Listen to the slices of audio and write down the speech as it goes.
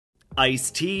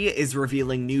Ice-T is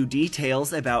revealing new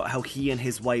details about how he and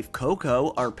his wife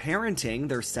Coco are parenting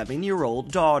their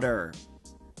 7-year-old daughter.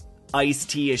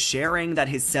 Ice-T is sharing that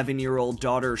his 7-year-old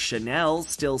daughter Chanel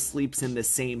still sleeps in the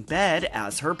same bed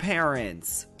as her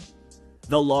parents.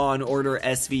 The Law & Order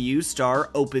SVU star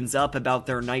opens up about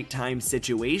their nighttime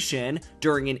situation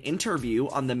during an interview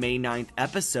on the May 9th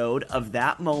episode of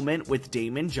That Moment with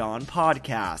Daymond John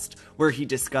podcast, where he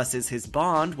discusses his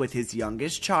bond with his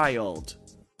youngest child.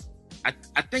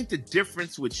 I think the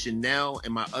difference with Chanel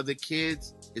and my other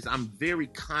kids is I'm very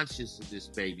conscious of this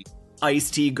baby.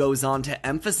 Ice-T goes on to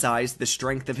emphasize the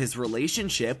strength of his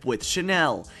relationship with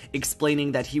Chanel,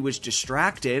 explaining that he was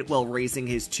distracted while raising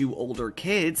his 2 older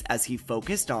kids as he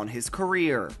focused on his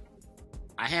career.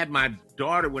 I had my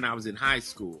daughter when I was in high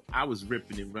school. I was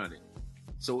ripping and running.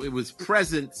 So it was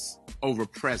presence over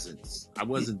presence. I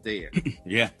wasn't there.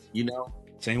 Yeah. You know?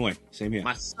 Same way. Same here.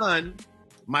 My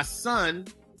son,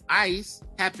 Ice,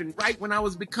 happened right when I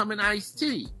was becoming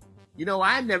Ice-T. You know,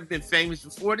 I had never been famous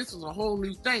before. This was a whole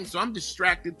new thing, so I'm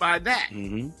distracted by that.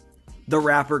 Mm-hmm. The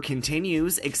rapper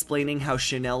continues, explaining how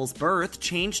Chanel's birth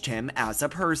changed him as a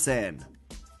person.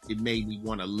 It made me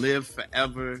want to live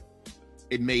forever.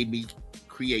 It made me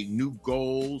create new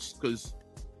goals, because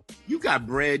you got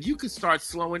bread, you could start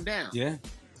slowing down. Yeah.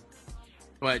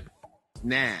 But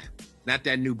nah, not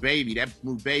that new baby. That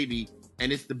new baby,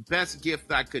 and it's the best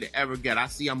gift I could ever get. I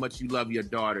see how much you love your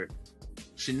daughter.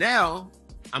 Chanel,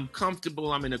 I'm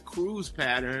comfortable. I'm in a cruise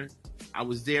pattern. I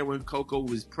was there when Coco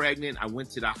was pregnant. I went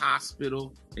to the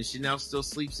hospital, and Chanel still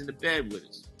sleeps in the bed with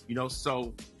us. You know,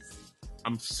 so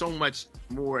I'm so much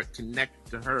more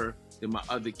connected to her than my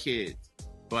other kids.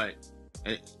 But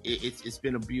it's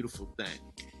been a beautiful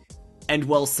thing. And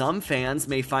while some fans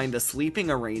may find the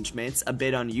sleeping arrangements a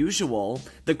bit unusual,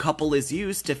 the couple is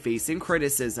used to facing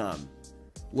criticism.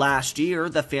 Last year,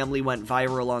 the family went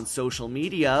viral on social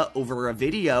media over a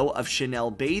video of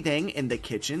Chanel bathing in the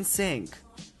kitchen sink.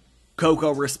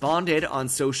 Coco responded on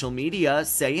social media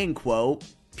saying, quote,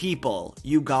 "People,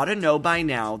 you gotta know by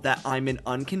now that I'm an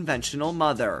unconventional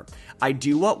mother. I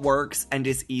do what works and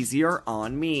is easier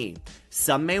on me.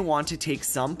 Some may want to take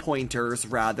some pointers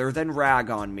rather than rag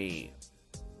on me."